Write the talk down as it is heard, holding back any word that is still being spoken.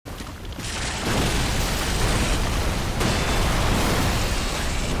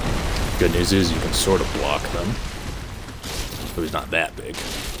Good news is you can sort of block them. So he's not that big.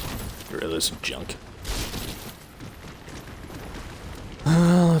 Get rid of this junk.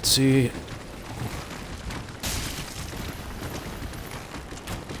 Let's see.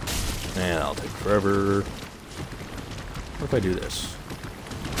 And I'll take forever. What if I do this?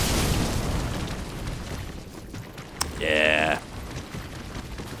 Yeah.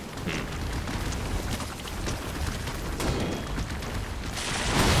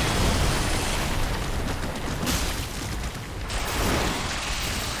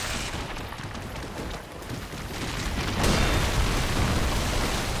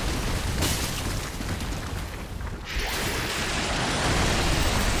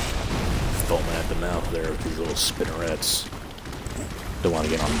 Foaming at the mouth there with these little spinnerets. Don't want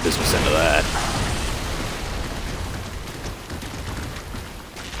to get on the business end of that.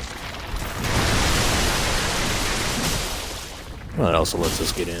 Well, it also lets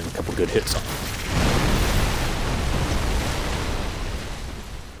us get in a couple good hits on him.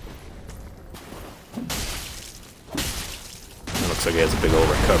 It looks like he has a big old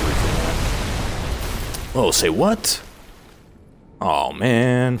recovery from that. Oh, say what? Oh,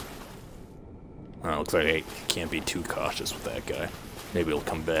 man. Oh, looks like I can't be too cautious with that guy. Maybe he'll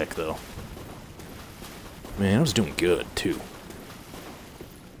come back, though. Man, I was doing good, too.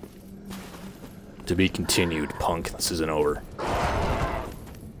 To be continued, punk. This isn't over.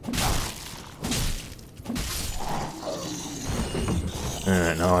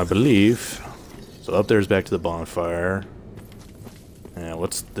 Alright, now I believe... So up there's back to the bonfire. And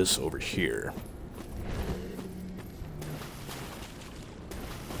what's this over here?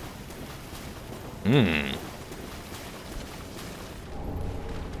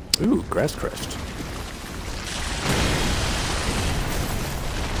 Ooh, grass crest.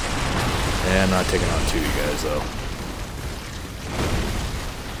 Yeah, I'm not taking on two of you guys, though.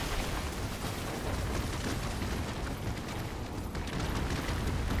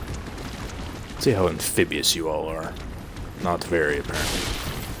 See how amphibious you all are. Not very, apparently.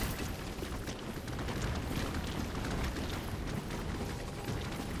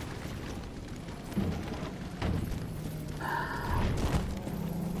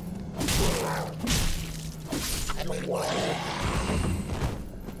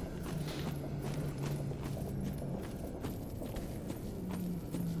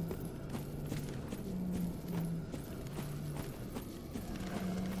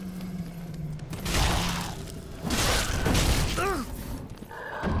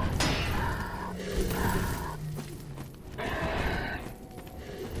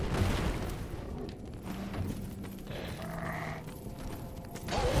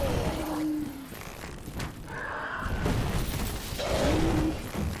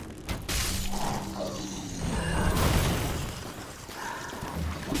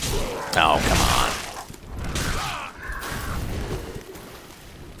 Oh, come on.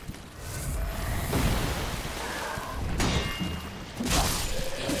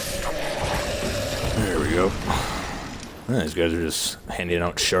 There we go. These guys are just handing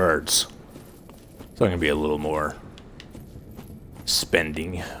out shards. So I'm going to be a little more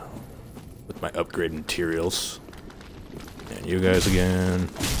spending with my upgrade materials. And you guys again.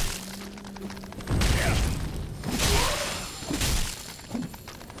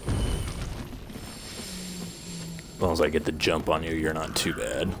 As long as I get the jump on you, you're not too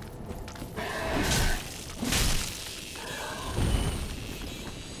bad.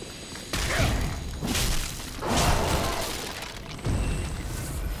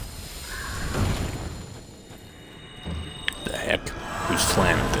 The heck? Who's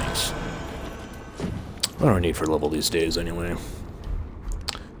slamming things? What do I need for level these days, anyway?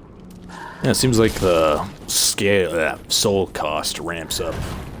 Yeah, it seems like the scale, soul cost ramps up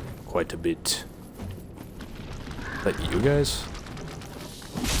quite a bit. Is that you guys?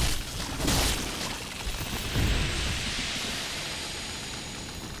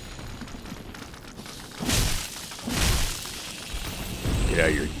 Get out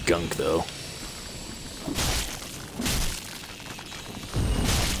of your gunk, though.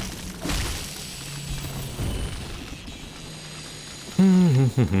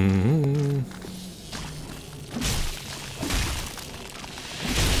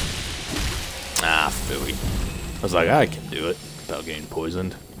 Ah, phooey. I was like, I can do it without getting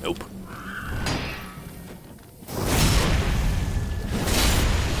poisoned. Nope.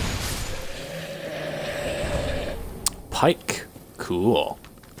 Pike. Cool.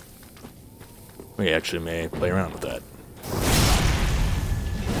 We actually may play around with that.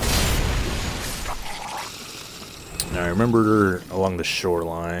 Now I remember along the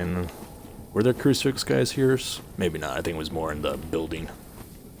shoreline, were there crucifix guys here? Maybe not. I think it was more in the building.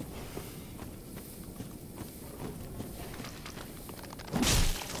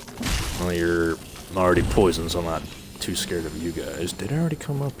 Well, you're already poisoned, so I'm not too scared of you guys. Did I already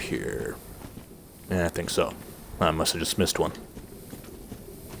come up here? Yeah, I think so. I must have just missed one.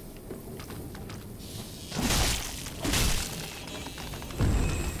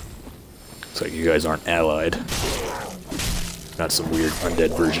 Looks like you guys aren't allied. Not some weird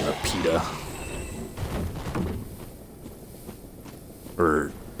undead version of PETA.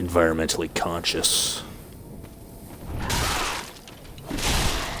 Or environmentally conscious.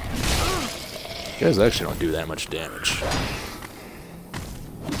 You guys actually don't do that much damage.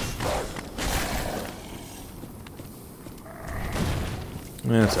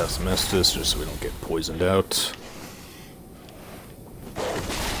 Let's have some Estus just so we don't get poisoned out.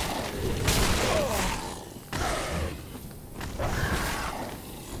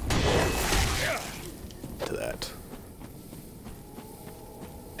 To that.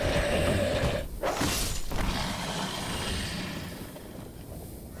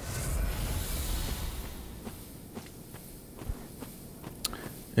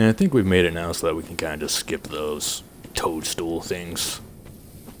 And I think we've made it now so that we can kind of just skip those toadstool things.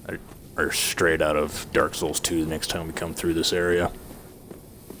 Are straight out of Dark Souls 2 the next time we come through this area.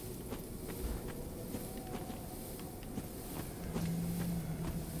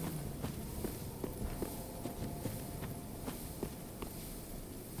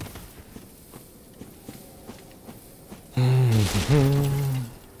 I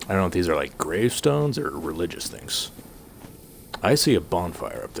don't know if these are like gravestones or religious things. I see a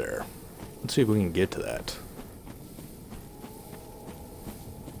bonfire up there. Let's see if we can get to that.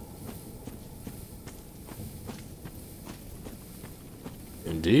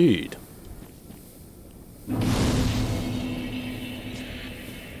 Indeed.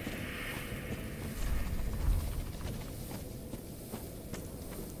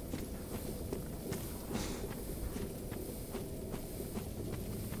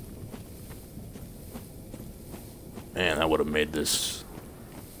 Man, that would have made this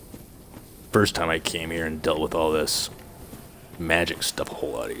first time I came here and dealt with all this magic stuff a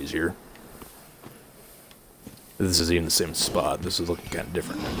whole lot easier. This is even the same spot. This is looking kind of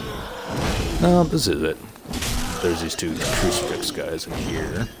different. No, this is it. There's these two crucifix guys in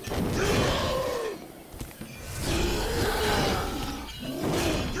here.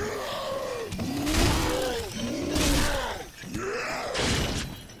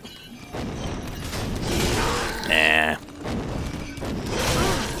 Nah.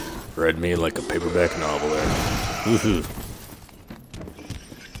 Read me like a paperback novel there. Woohoo.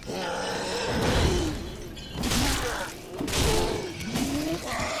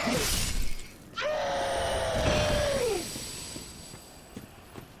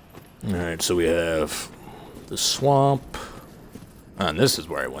 Alright, so we have the swamp. And this is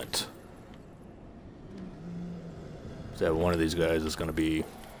where I went. So one of these guys is going to be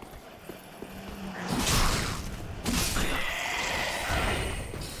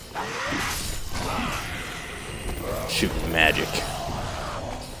shooting magic.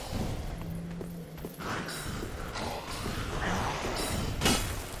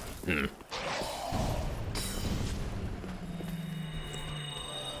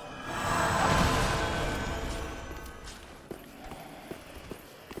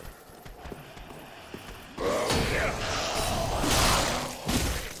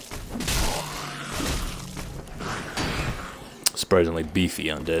 Surprisingly beefy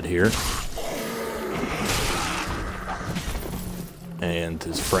undead here. And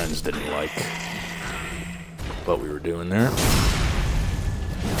his friends didn't like what we were doing there.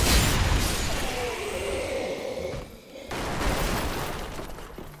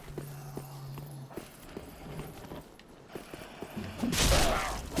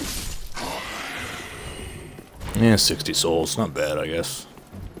 Yeah, 60 souls, not bad, I guess.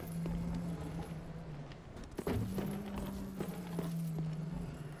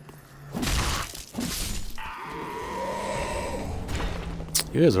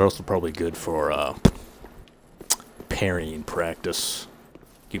 You guys are also probably good for parrying practice.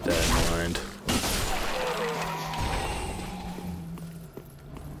 Keep that in mind.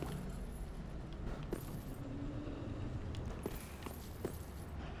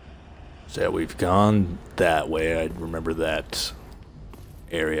 So yeah, we've gone that way. I remember that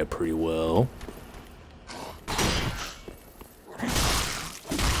area pretty well.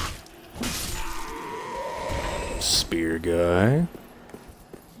 Spear guy.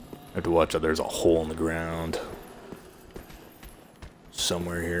 I have to watch out, there's a hole in the ground.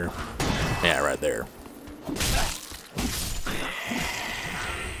 Somewhere here. Yeah, right there.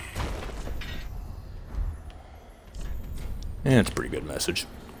 And it's a pretty good message.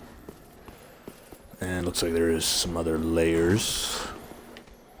 And looks like there is some other layers.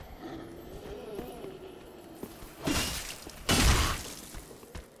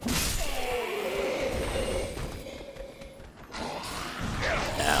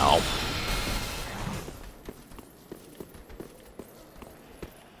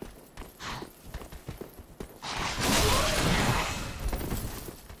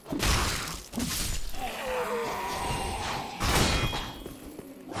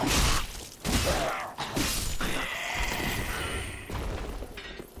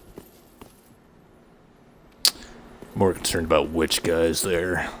 More concerned about which guy's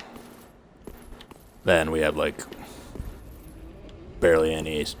there. Then we have, like, barely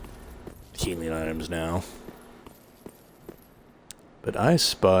any healing items now. But I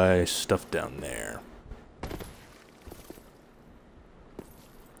spy stuff down there.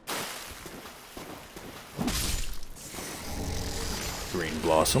 Green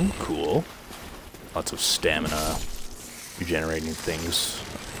blossom, cool. Lots of stamina regenerating things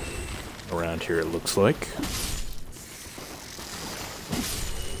around here, it looks like.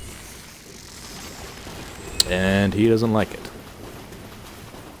 And he doesn't like it.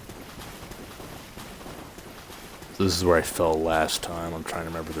 So this is where I fell last time. I'm trying to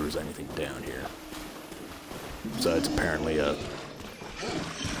remember if there was anything down here. Besides apparently a...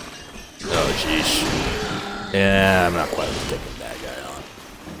 Oh, jeez. Yeah, I'm not quite taking that guy on.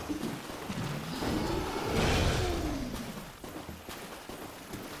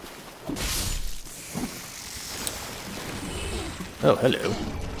 Oh, hello.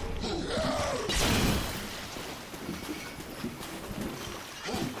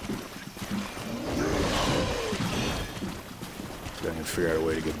 So I can figure out a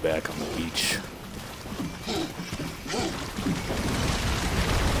way to get back on the beach.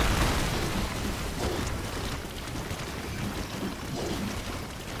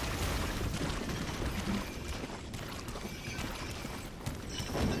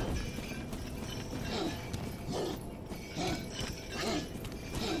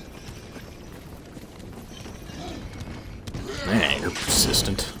 Man, you're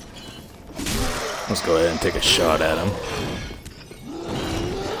persistent. Let's go ahead and take a shot at him.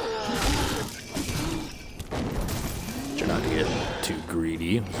 Try not to get too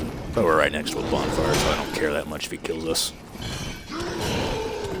greedy. But we're right next to a bonfire, so I don't care that much if he kills us.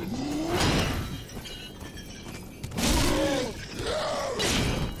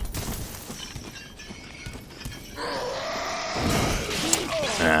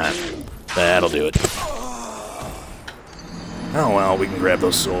 That'll do it. Oh well, we can grab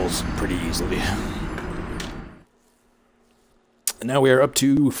those souls pretty easily. And now we are up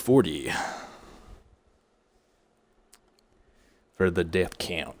to 40 for the death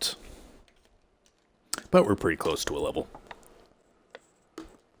count. But we're pretty close to a level.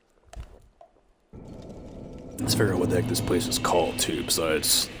 Let's figure out what the heck this place is called too,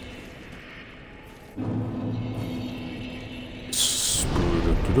 besides...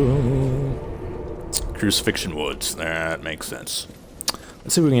 Crucifixion Woods. That makes sense.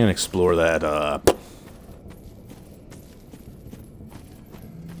 Let's see if we can explore that,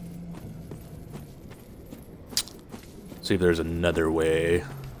 see if there's another way.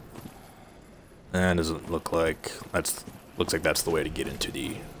 And doesn't look like looks like that's the way to get into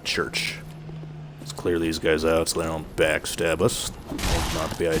the church. Let's clear these guys out so they don't backstab us. That would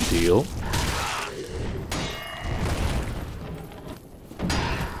not be ideal.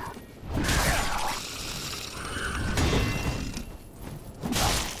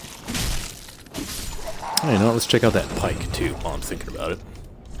 Hey, you know what? Let's check out that pike too while I'm thinking about it.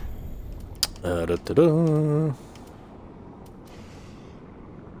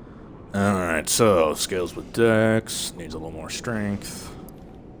 Alright, so scales with dex, needs a little more strength.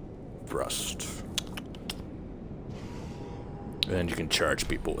 Rust. And you can charge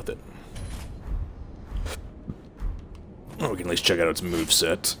people with it. Oh, we can at least check out its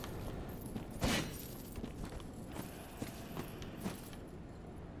moveset.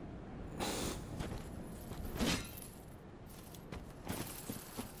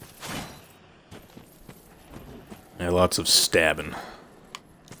 Yeah, lots of stabbing,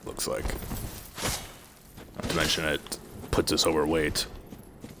 looks like. Not to mention it puts us overweight.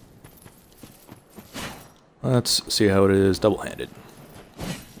 Let's see how it is double-handed.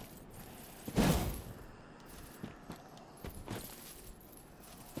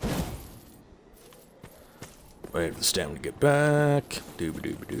 Wait for the stamina to get back. Dooba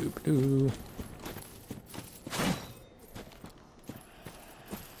dooba dooba doo.